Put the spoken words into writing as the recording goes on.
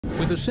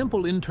With a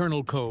simple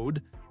internal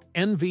code,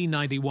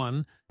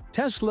 NV91,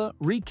 Tesla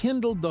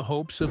rekindled the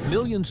hopes of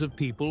millions of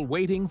people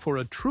waiting for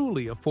a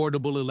truly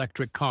affordable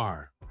electric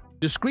car.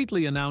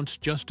 Discreetly announced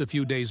just a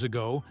few days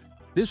ago,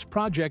 this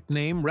project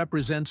name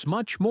represents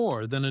much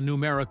more than a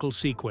numerical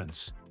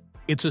sequence.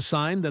 It's a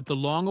sign that the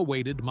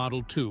long-awaited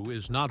Model 2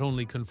 is not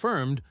only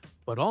confirmed,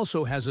 but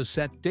also has a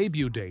set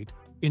debut date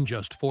in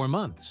just 4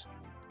 months.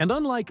 And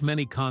unlike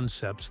many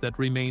concepts that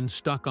remain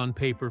stuck on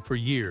paper for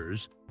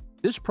years,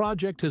 this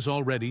project has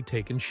already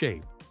taken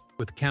shape,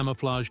 with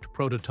camouflaged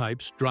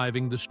prototypes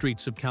driving the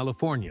streets of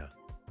California,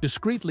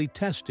 discreetly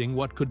testing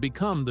what could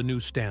become the new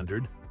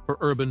standard for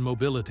urban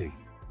mobility.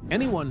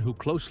 Anyone who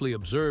closely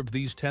observed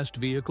these test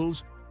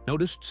vehicles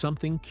noticed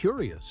something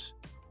curious: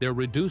 their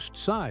reduced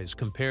size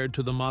compared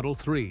to the Model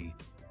 3,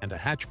 and a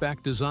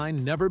hatchback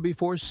design never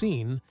before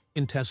seen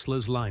in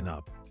Tesla's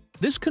lineup.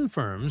 This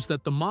confirms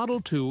that the Model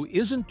 2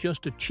 isn't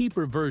just a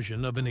cheaper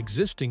version of an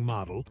existing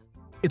model,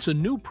 it's a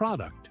new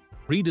product,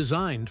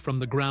 redesigned from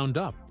the ground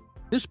up.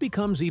 This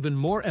becomes even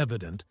more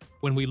evident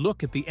when we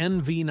look at the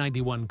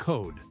NV91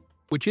 code,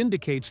 which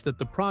indicates that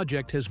the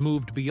project has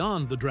moved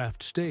beyond the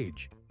draft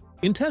stage.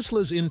 In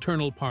Tesla's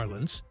internal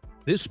parlance,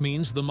 this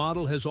means the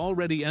model has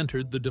already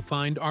entered the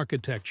defined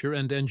architecture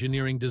and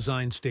engineering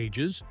design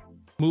stages,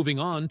 moving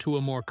on to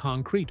a more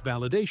concrete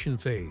validation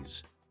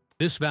phase.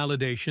 This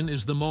validation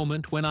is the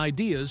moment when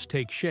ideas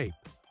take shape: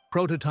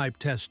 prototype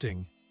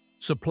testing,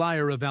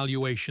 supplier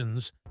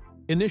evaluations,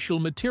 initial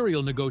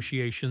material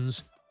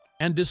negotiations,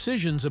 and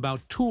decisions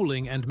about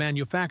tooling and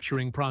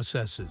manufacturing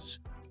processes.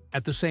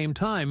 At the same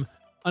time,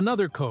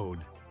 another code,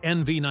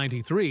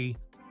 NV93,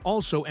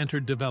 also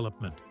entered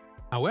development.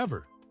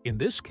 However, in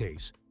this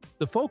case,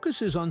 the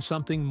focus is on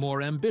something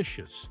more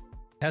ambitious: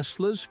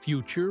 Tesla's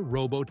future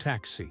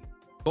robo-taxi.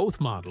 Both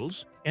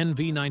models,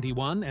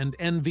 NV91 and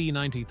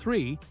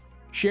NV93,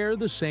 share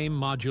the same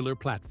modular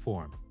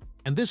platform.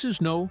 And this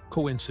is no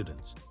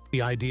coincidence.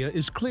 The idea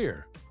is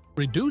clear: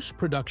 reduce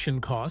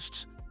production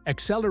costs,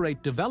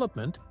 accelerate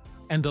development,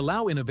 and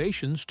allow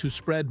innovations to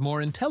spread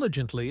more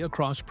intelligently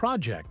across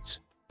projects.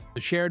 The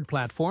shared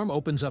platform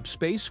opens up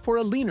space for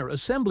a leaner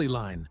assembly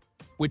line,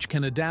 which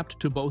can adapt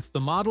to both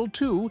the Model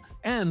 2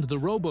 and the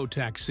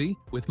robo-taxi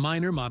with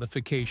minor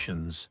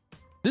modifications.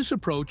 This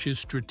approach is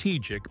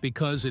strategic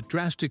because it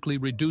drastically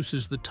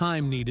reduces the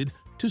time needed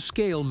to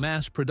scale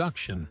mass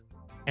production.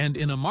 And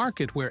in a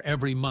market where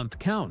every month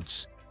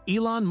counts,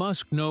 Elon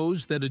Musk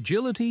knows that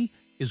agility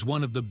is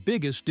one of the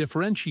biggest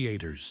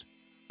differentiators.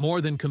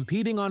 More than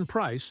competing on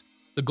price,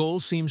 the goal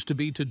seems to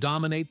be to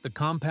dominate the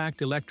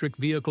compact electric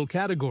vehicle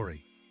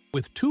category,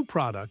 with 2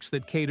 products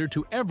that cater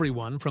to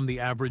everyone from the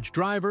average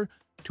driver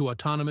to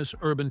autonomous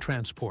urban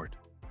transport.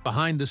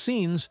 Behind the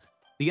scenes,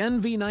 the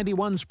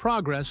NV91's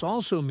progress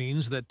also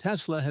means that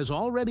Tesla has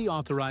already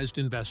authorized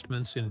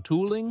investments in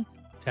tooling,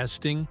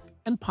 testing,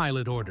 and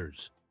pilot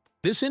orders.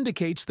 This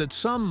indicates that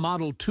some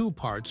Model 2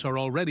 parts are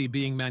already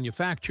being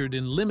manufactured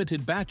in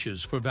limited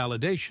batches for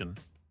validation,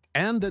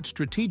 and that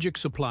strategic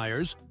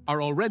suppliers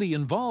are already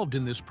involved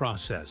in this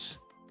process.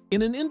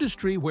 In an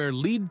industry where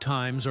lead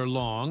times are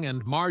long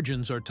and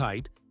margins are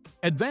tight,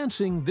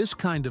 advancing this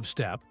kind of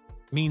step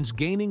means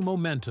gaining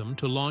momentum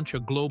to launch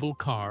a global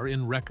car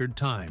in record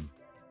time.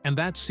 And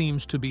that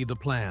seems to be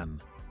the plan: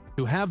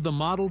 to have the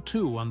Model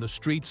 2 on the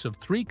streets of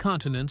 3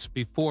 continents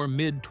before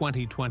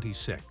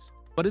mid-2026.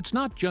 But it's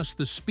not just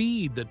the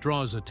speed that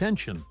draws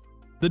attention.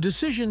 The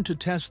decision to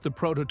test the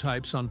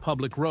prototypes on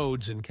public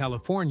roads in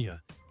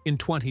California in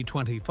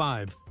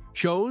 2025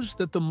 shows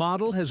that the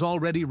model has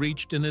already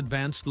reached an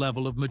advanced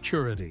level of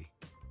maturity.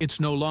 It's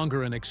no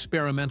longer an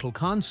experimental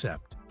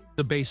concept.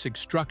 The basic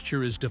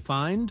structure is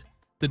defined,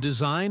 the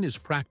design is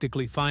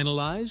practically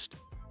finalized,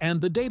 and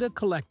the data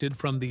collected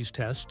from these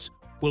tests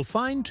will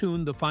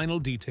fine-tune the final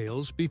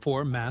details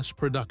before mass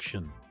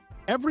production.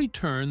 Every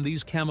turn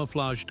these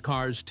camouflaged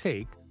cars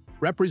take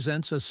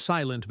represents a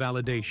silent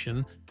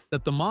validation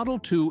that the Model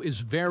 2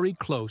 is very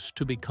close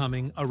to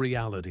becoming a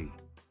reality.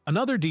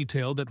 Another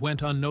detail that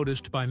went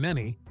unnoticed by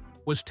many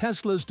was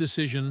Tesla's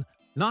decision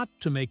not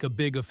to make a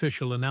big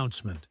official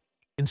announcement.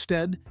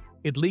 Instead,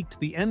 it leaked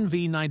the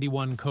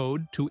NV91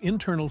 code to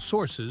internal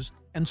sources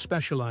and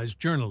specialized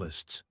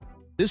journalists.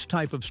 This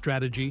type of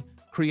strategy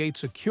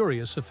creates a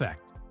curious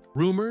effect.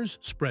 Rumors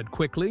spread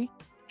quickly,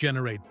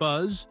 generate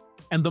buzz,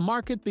 and the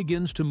market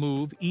begins to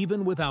move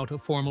even without a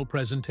formal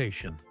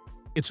presentation.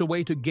 It's a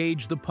way to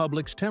gauge the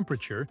public's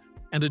temperature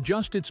and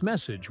adjust its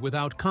message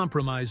without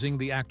compromising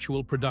the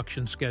actual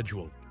production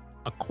schedule.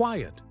 A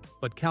quiet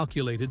but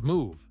calculated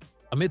move.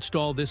 Amidst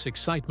all this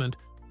excitement,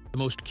 the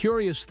most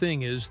curious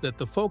thing is that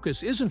the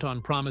focus isn't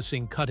on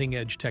promising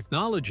cutting-edge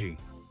technology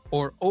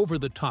or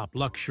over-the-top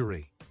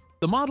luxury.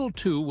 The Model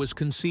 2 was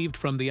conceived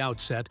from the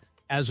outset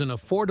as an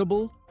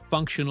affordable,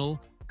 functional,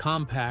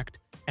 compact,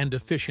 and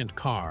efficient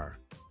car.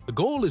 The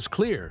goal is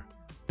clear: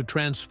 to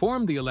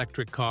transform the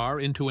electric car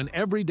into an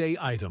everyday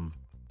item,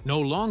 no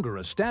longer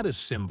a status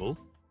symbol,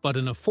 but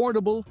an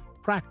affordable,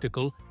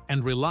 practical,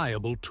 and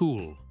reliable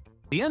tool.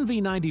 The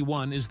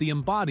NV91 is the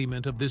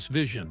embodiment of this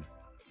vision,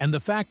 and the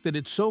fact that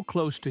it's so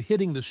close to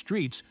hitting the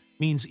streets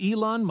means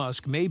Elon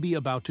Musk may be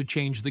about to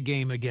change the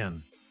game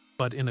again,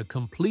 but in a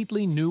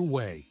completely new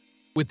way.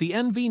 With the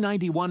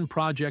NV91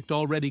 project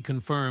already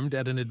confirmed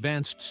at an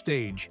advanced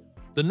stage,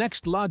 the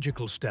next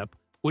logical step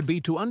would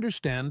be to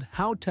understand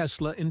how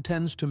Tesla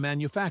intends to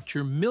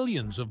manufacture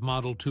millions of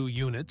Model 2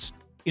 units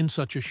in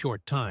such a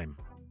short time.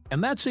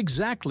 And that's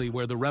exactly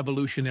where the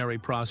revolutionary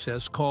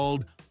process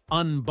called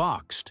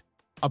unboxed,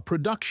 a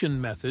production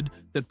method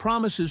that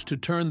promises to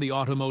turn the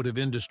automotive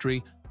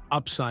industry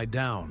upside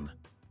down.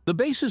 The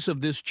basis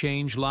of this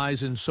change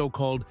lies in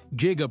so-called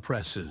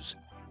gigapresses,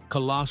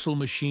 colossal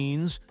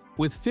machines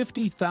with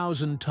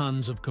 50,000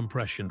 tons of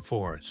compression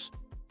force,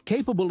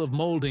 capable of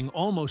molding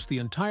almost the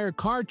entire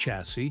car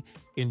chassis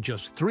in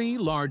just 3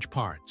 large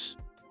parts.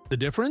 The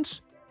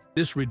difference?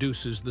 This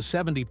reduces the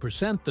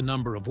 70% the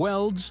number of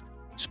welds,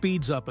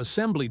 speeds up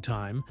assembly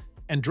time,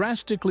 and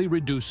drastically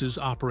reduces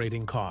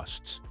operating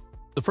costs.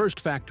 The first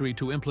factory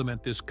to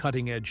implement this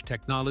cutting-edge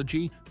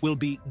technology will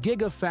be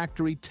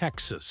Gigafactory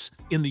Texas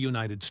in the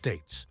United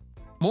States.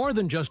 More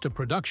than just a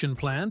production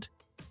plant,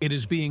 it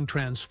is being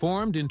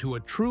transformed into a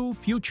true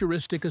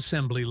futuristic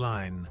assembly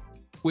line,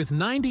 with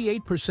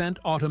 98%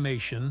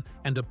 automation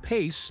and a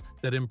pace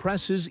that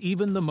impresses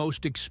even the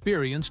most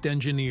experienced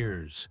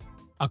engineers.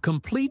 A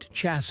complete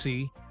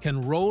chassis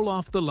can roll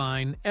off the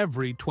line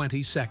every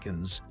 20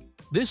 seconds.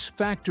 This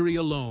factory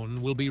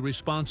alone will be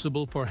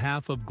responsible for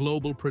half of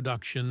global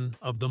production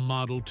of the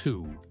Model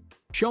 2,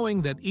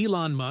 showing that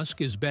Elon Musk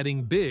is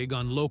betting big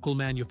on local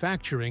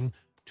manufacturing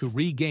to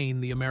regain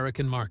the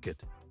American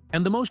market.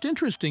 And the most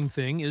interesting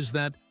thing is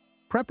that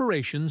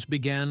preparations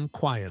began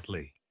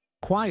quietly,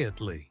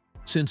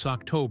 since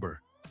October,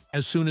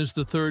 as soon as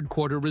the third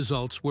quarter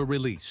results were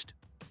released.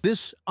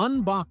 This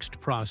unboxed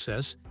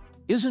process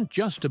isn't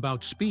just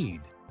about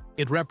speed.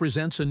 It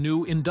represents a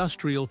new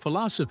industrial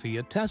philosophy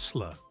at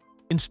Tesla.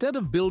 Instead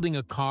of building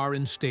a car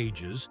in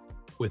stages,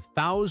 with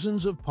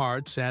thousands of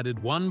parts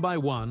added one by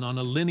one on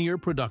a linear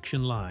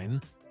production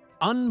line,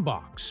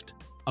 unboxed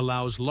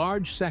allows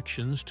large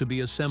sections to be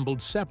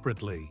assembled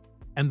separately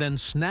and then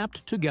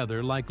snapped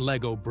together like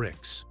Lego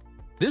bricks.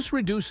 This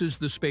reduces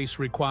the space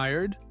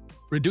required,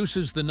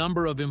 reduces the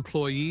number of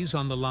employees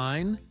on the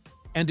line,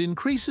 and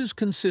increases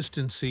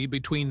consistency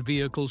between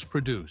vehicles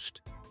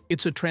produced.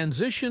 It's a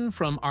transition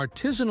from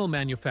artisanal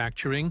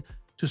manufacturing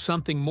to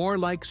something more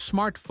like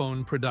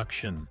smartphone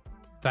production.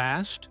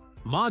 Fast,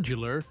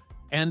 modular,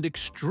 and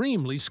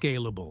extremely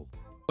scalable.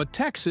 But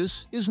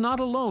Texas is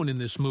not alone in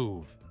this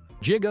move.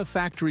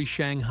 Gigafactory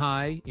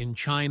Shanghai in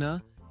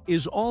China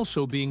is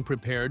also being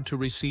prepared to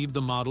receive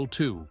the Model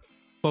 2,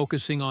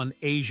 focusing on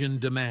Asian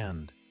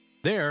demand.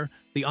 There,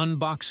 the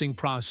unboxing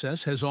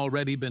process has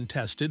already been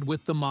tested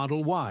with the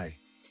Model Y,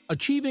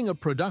 achieving a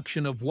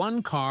production of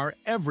 1 car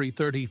every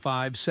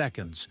 35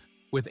 seconds,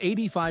 with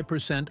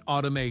 85%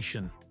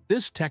 automation.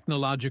 This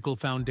technological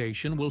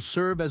foundation will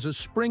serve as a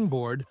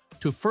springboard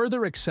to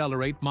further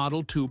accelerate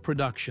Model 2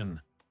 production,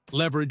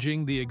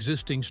 leveraging the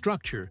existing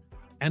structure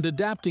and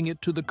adapting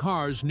it to the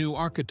car's new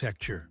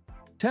architecture.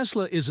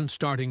 Tesla isn't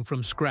starting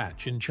from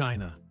scratch in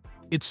China.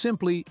 It's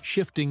simply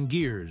shifting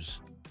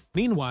gears.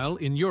 Meanwhile,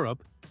 in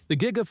Europe, the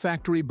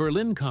Gigafactory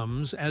Berlin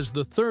comes as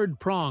the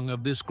third prong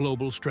of this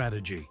global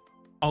strategy.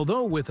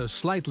 Although with a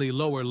slightly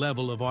lower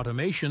level of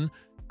automation,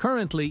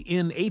 currently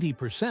in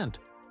 80%,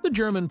 the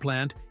German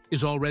plant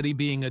is already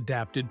being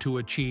adapted to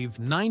achieve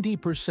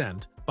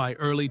 90% by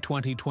early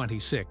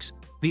 2026.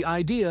 The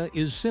idea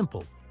is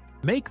simple.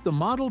 Make the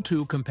Model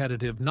 2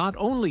 competitive not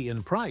only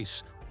in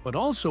price, but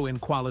also in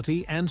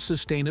quality and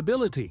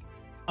sustainability,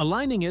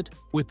 aligning it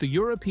with the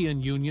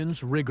European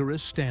Union's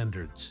rigorous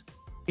standards.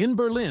 In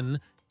Berlin,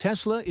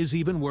 Tesla is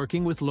even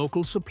working with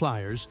local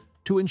suppliers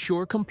to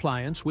ensure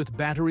compliance with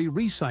battery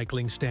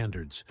recycling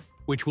standards,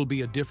 which will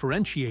be a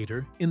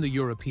differentiator in the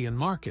European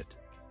market.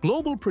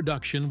 Global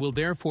production will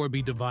therefore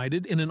be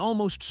divided in an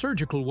almost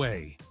surgical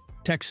way.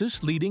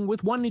 Texas leading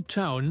with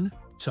 1,000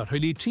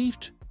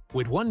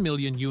 with 1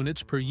 million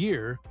units per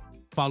year,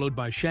 followed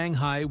by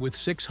Shanghai with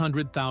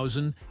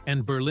 600,000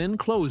 and Berlin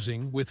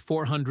closing with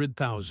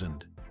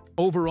 400,000.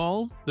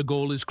 Overall, the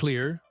goal is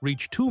clear: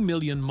 reach 2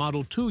 million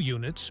Model 2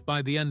 units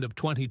by the end of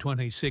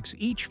 2026.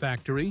 Each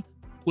factory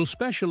will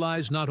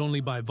specialize not only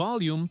by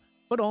volume,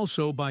 but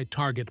also by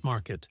target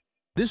market.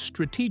 This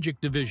strategic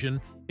division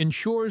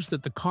ensures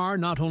that the car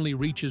not only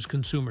reaches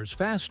consumers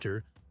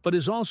faster, but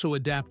is also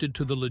adapted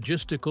to the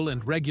logistical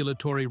and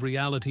regulatory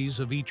realities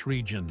of each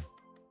region.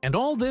 And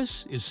all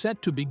this is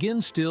set to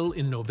begin still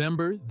in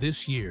November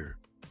this year.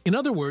 In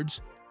other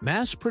words,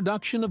 mass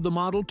production of the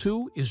Model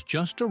 2 is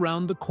just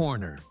around the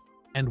corner,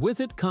 and with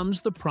it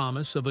comes the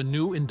promise of a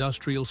new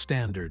industrial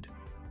standard.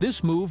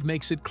 This move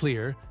makes it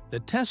clear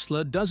that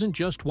Tesla doesn't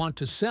just want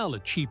to sell a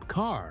cheap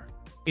car.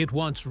 It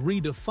wants to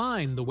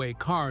redefine the way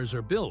cars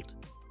are built,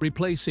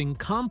 replacing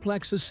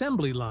complex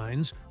assembly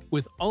lines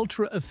with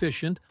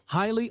ultra-efficient,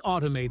 highly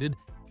automated,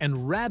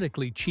 and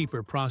radically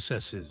cheaper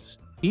processes.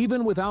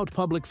 Even without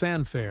public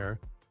fanfare,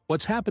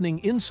 what's happening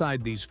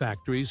inside these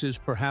factories is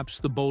perhaps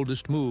the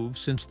boldest move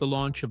since the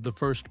launch of the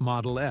first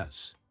Model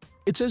S.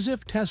 It's as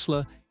if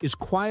Tesla is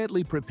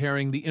quietly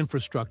preparing the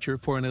infrastructure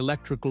for an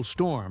electrical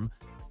storm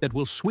that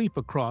will sweep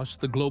across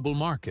the global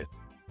market.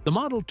 The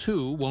Model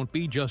 2 won't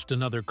be just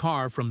another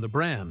car from the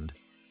brand.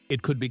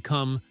 It could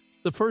become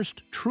the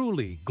first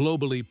truly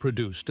globally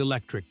produced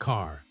electric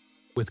car,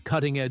 with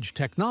cutting-edge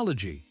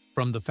technology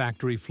from the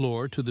factory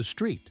floor to the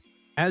street.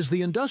 As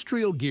the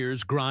industrial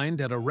gears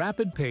grind at a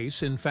rapid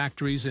pace in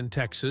factories in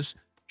Texas,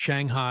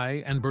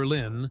 Shanghai, and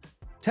Berlin,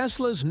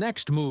 Tesla's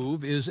next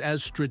move is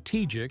as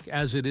strategic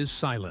as it is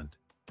silent,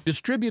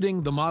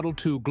 distributing the Model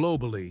 2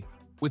 globally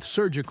with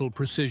surgical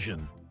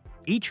precision.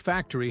 Each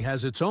factory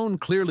has its own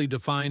clearly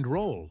defined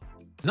role,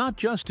 not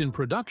just in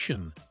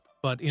production,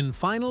 but in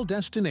final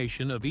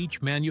destination of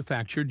each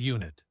manufactured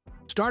unit.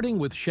 Starting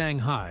with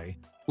Shanghai,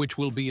 which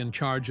will be in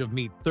charge of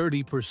meet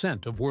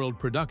 30% of world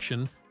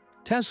production,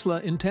 Tesla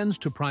intends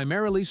to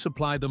primarily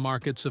supply the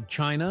markets of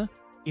China,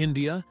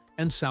 India,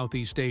 and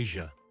Southeast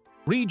Asia,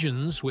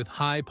 regions with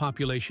high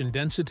population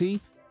density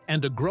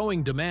and a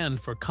growing demand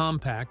for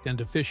compact and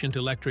efficient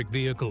electric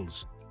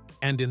vehicles.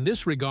 And in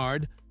this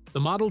regard, the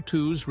Model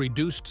 2's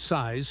reduced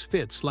size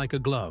fits like a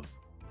glove.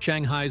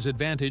 Shanghai's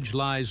advantage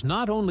lies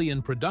not only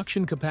in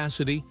production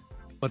capacity,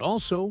 but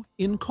also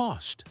in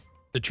cost.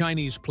 The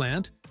Chinese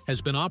plant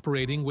has been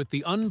operating with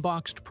the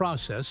unboxed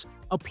process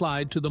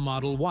applied to the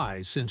Model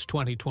Y since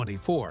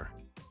 2024,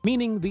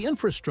 meaning the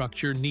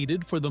infrastructure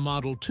needed for the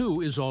Model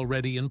 2 is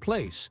already in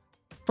place.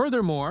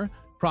 Furthermore,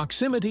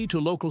 proximity to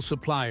local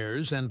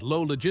suppliers and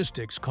low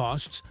logistics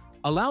costs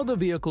allow the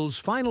vehicle's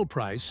final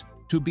price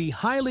to be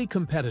highly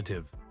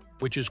competitive,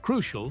 which is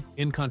crucial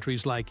in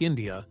countries like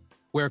India,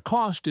 where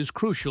cost is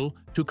crucial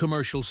to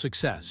commercial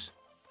success.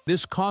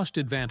 This cost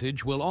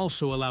advantage will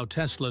also allow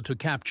Tesla to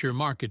capture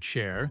market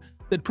share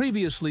that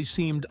previously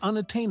seemed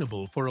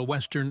unattainable for a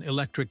Western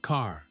electric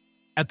car.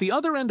 At the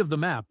other end of the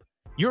map,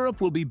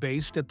 Europe will be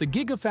based at the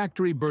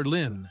Gigafactory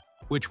Berlin,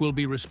 which will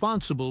be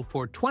responsible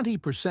for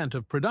 20%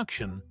 of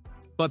production.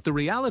 But the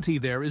reality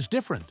there is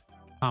different.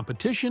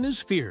 Competition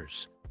is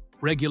fierce,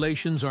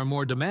 regulations are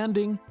more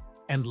demanding,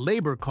 and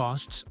labor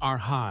costs are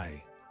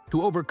high.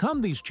 To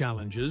overcome these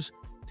challenges,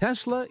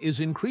 Tesla is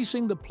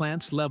increasing the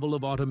plant's level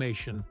of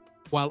automation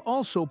while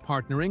also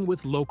partnering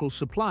with local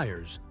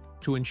suppliers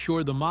to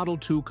ensure the Model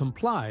 2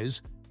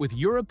 complies with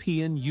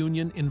European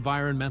Union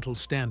environmental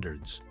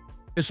standards,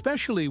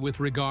 especially with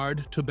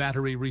regard to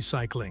battery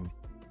recycling,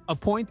 a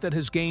point that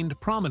has gained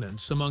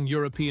prominence among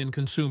European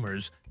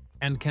consumers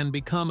and can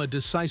become a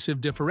decisive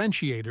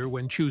differentiator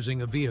when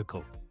choosing a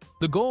vehicle.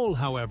 The goal,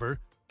 however,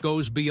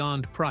 goes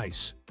beyond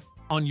price.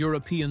 On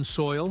European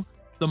soil,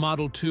 the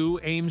Model 2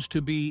 aims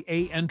to be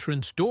an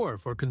entrance door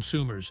for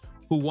consumers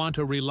who want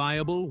a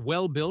reliable,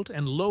 well-built,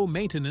 and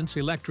low-maintenance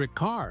electric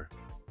car.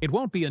 It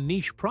won't be a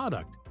niche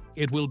product.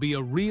 It will be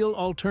a real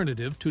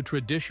alternative to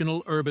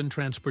traditional urban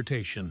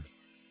transportation.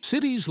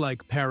 Cities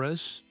like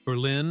Paris,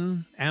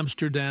 Berlin,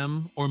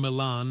 Amsterdam, or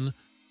Milan,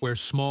 where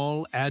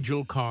small,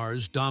 agile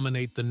cars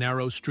dominate the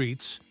narrow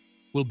streets,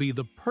 will be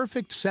the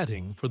perfect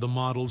setting for the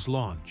model's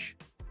launch.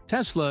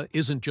 Tesla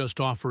isn't just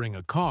offering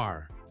a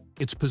car.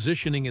 It's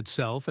positioning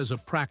itself as a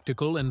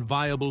practical and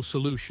viable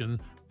solution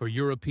for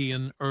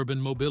European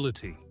urban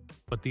mobility.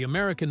 But the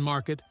American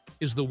market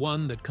is the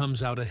one that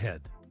comes out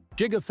ahead.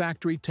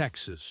 Gigafactory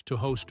Texas to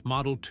host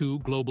Model 2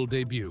 global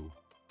debut,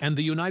 and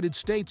the United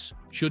States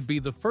should be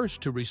the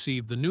first to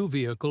receive the new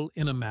vehicle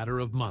in a matter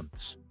of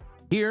months.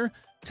 Here,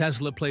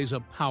 Tesla plays a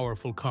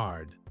powerful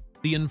card,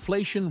 the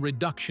Inflation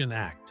Reduction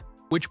Act,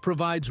 which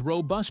provides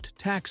robust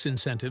tax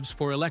incentives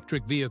for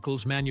electric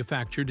vehicles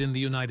manufactured in the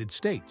United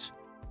States.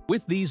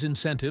 With these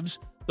incentives,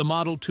 the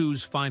Model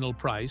 2's final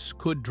price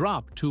could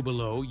drop to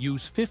below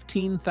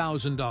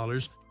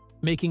 $15,000,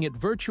 making it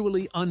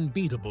virtually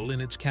unbeatable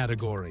in its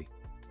category.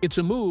 It's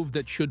a move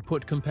that should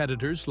put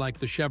competitors like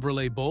the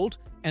Chevrolet Bolt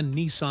and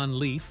Nissan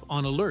Leaf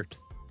on alert.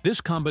 This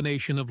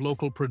combination of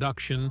local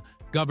production,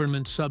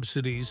 government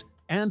subsidies,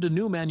 and a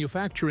new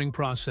manufacturing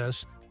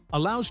process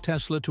allows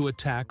Tesla to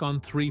attack on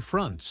three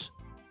fronts: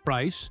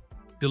 price,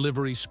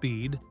 delivery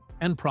speed,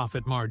 and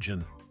profit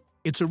margin.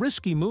 It's a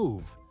risky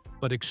move,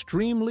 but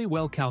extremely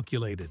well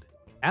calculated.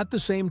 At the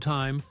same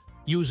time,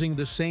 using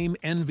the same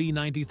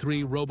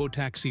NV93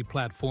 robo-taxi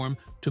platform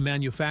to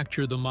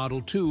manufacture the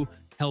Model 2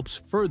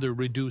 helps further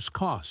reduce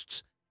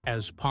costs,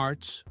 as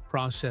parts,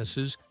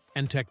 processes,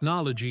 and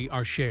technology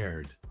are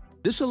shared.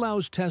 This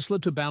allows Tesla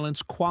to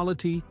balance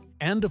quality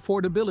and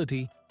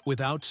affordability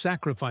without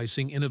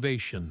sacrificing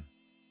innovation.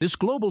 This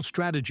global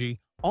strategy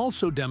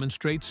also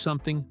demonstrates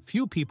something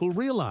few people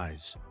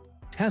realize.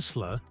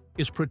 Tesla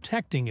is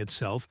protecting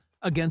itself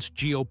against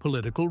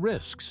geopolitical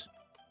risks.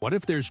 What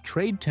if there's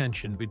trade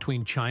tension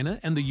between China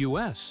and the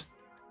US?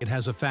 It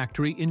has a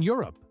factory in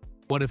Europe.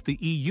 What if the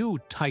EU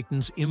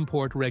tightens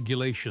import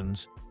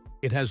regulations?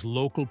 It has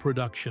local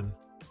production.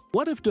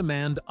 What if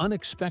demand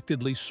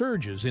unexpectedly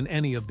surges in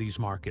any of these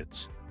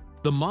markets?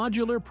 The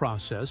modular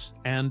process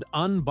and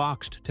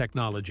unboxed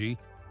technology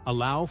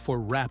allow for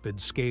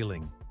rapid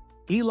scaling.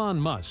 Elon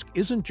Musk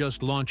isn't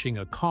just launching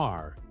a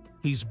car,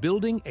 he's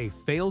building a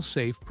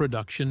fail-safe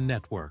production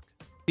network.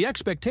 The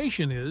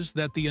expectation is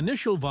that the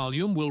initial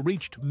volume will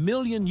reach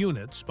million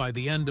units by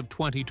the end of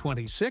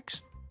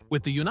 2026,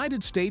 with the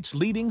United States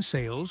leading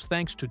sales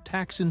thanks to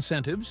tax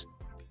incentives,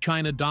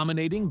 China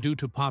dominating due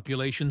to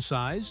population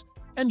size,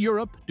 and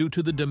Europe due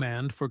to the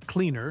demand for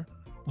cleaner,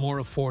 more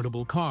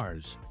affordable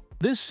cars.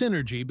 This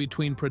synergy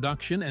between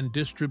production and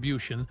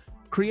distribution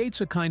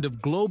creates a kind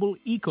of global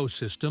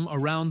ecosystem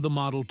around the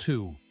Model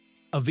 2,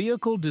 a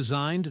vehicle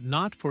designed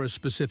not for a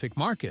specific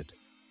market,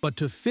 but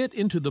to fit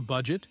into the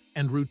budget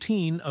and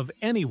routine of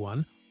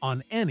anyone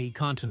on any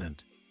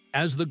continent.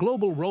 As the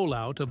global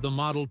rollout of the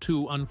Model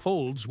 2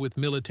 unfolds with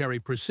military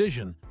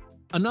precision,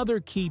 another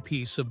key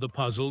piece of the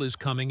puzzle is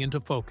coming into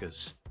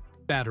focus: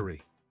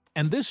 battery.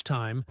 And this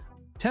time,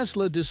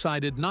 Tesla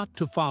decided not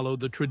to follow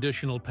the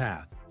traditional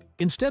path.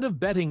 Instead of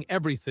betting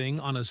everything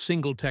on a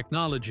single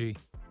technology,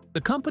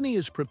 the company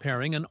is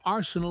preparing an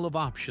arsenal of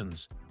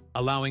options,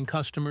 allowing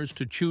customers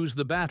to choose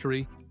the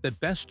battery that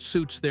best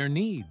suits their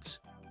needs.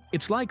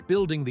 It's like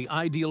building the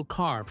ideal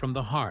car from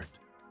the heart,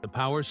 the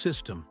power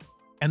system.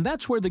 And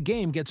that's where the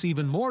game gets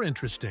even more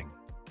interesting.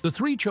 The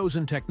three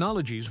chosen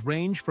technologies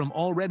range from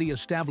already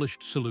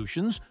established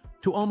solutions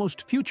to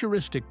almost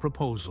futuristic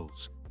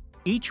proposals,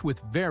 each with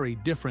very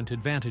different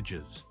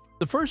advantages.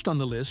 The first on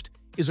the list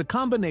is a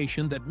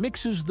combination that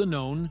mixes the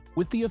known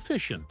with the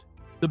efficient.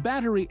 The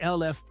battery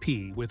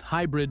LFP with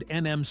hybrid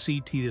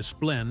NMCT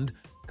blend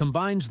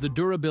combines the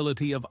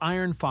durability of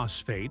iron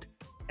phosphate,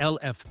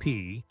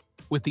 LFP,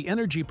 with the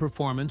energy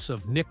performance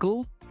of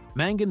nickel,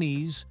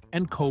 manganese,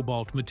 and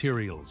cobalt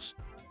materials.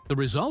 The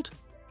result?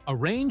 A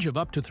range of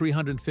up to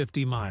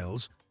 350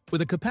 miles,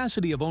 with a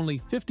capacity of only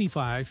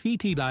 55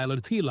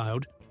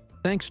 kWh,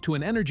 thanks to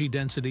an energy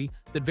density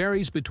that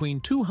varies between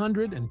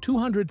 $200 and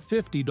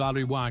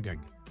 $250.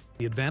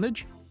 The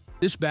advantage?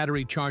 This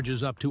battery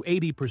charges up to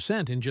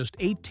 80% in just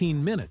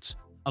 18 minutes,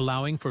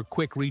 allowing for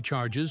quick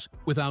recharges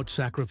without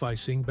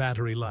sacrificing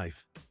battery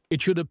life.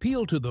 It should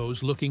appeal to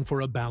those looking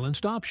for a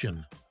balanced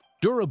option: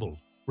 durable,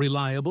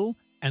 reliable,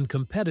 and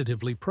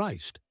competitively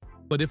priced.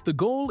 But if the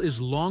goal is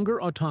longer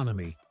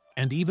autonomy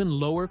and even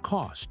lower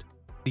cost,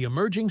 the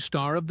emerging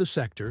star of the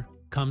sector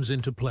comes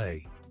into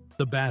play: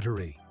 the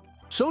battery.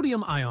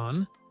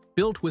 Sodium-ion,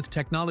 built with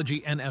technology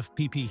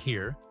NFPP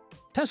here,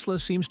 Tesla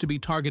seems to be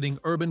targeting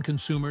urban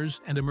consumers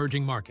and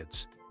emerging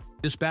markets.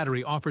 This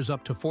battery offers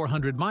up to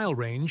 400-mile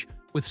range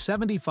with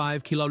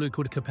 75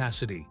 kWh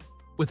capacity,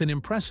 with an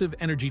impressive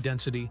energy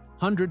density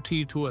 100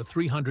 to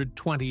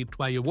 320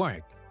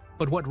 kWh.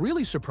 But what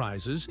really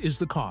surprises is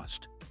the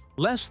cost.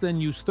 Less than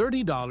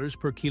 $30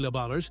 per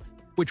kilowatt,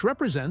 which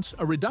represents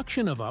a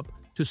reduction of up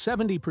to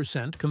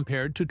 70%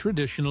 compared to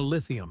traditional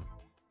lithium.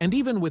 And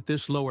even with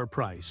this lower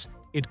price,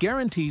 it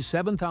guarantees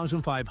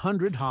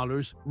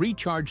 $7,500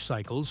 recharge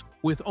cycles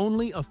with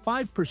only a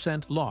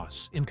 5%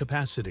 loss in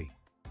capacity.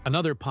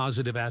 Another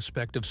positive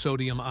aspect of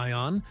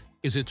sodium-ion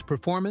is its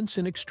performance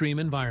in extreme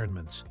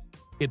environments.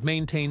 It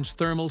maintains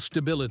thermal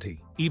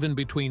stability even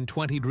between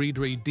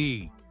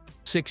 20°C,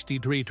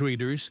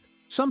 60°C,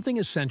 something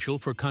essential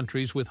for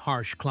countries with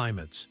harsh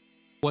climates.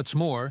 What's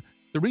more,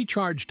 the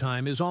recharge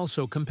time is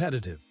also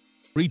competitive,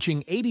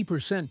 reaching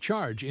 80%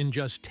 charge in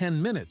just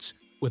 10 minutes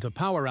with a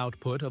power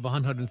output of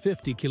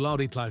 150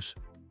 kWh.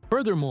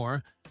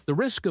 Furthermore, the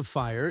risk of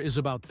fire is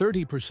about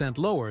 30%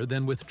 lower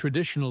than with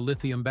traditional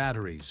lithium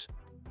batteries.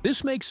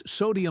 This makes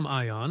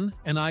sodium-ion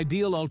an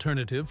ideal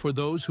alternative for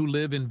those who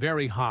live in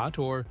very hot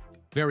or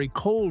very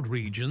cold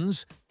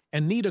regions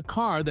and need a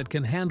car that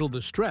can handle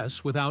the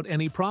stress without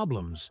any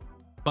problems.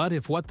 But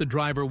if what the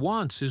driver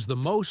wants is the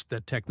most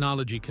that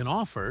technology can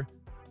offer,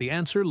 the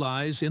answer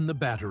lies in the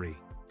battery.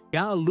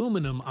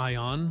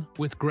 Aluminum-ion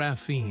with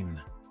graphene.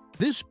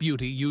 This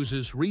beauty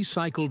uses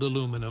recycled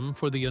aluminum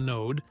for the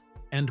anode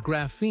and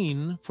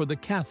graphene for the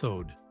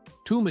cathode,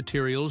 two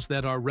materials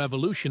that are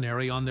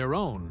revolutionary on their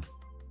own,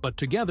 but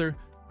together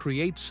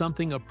create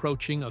something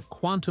approaching a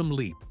quantum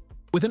leap.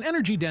 With an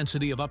energy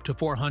density of up to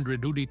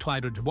 400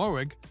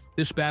 kWh,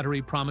 this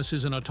battery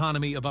promises an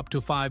autonomy of up to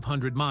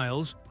 500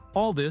 miles,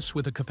 all this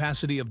with a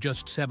capacity of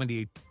just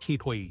 78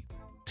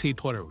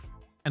 kWh.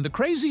 And the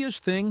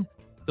craziest thing?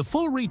 The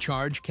full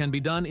recharge can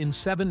be done in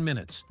 7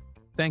 minutes,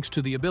 thanks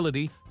to the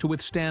ability to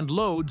withstand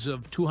loads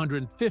of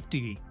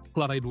 250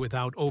 kWh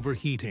without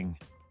overheating.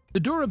 The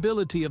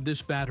durability of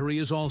this battery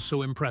is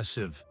also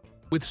impressive.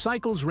 With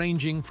cycles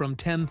ranging from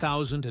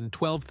 10,000 and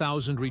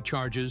 12,000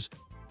 recharges,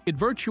 it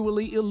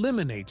virtually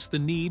eliminates the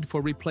need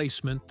for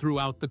replacement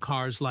throughout the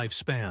car's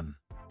lifespan.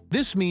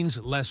 This means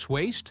less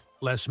waste,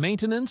 less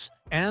maintenance,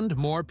 and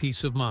more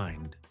peace of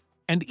mind.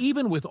 And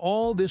even with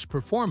all this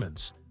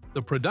performance,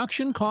 the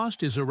production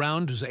cost is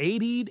around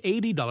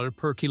 $80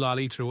 per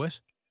kilowatt,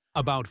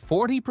 about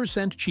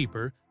 40%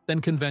 cheaper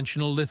than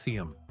conventional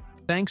lithium,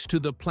 thanks to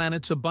the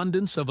planet's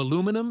abundance of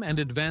aluminum and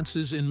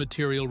advances in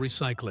material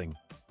recycling.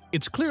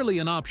 It's clearly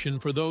an option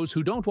for those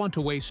who don't want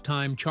to waste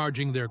time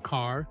charging their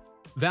car,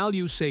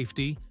 value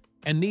safety,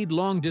 and need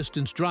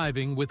long-distance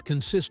driving with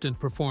consistent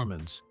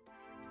performance.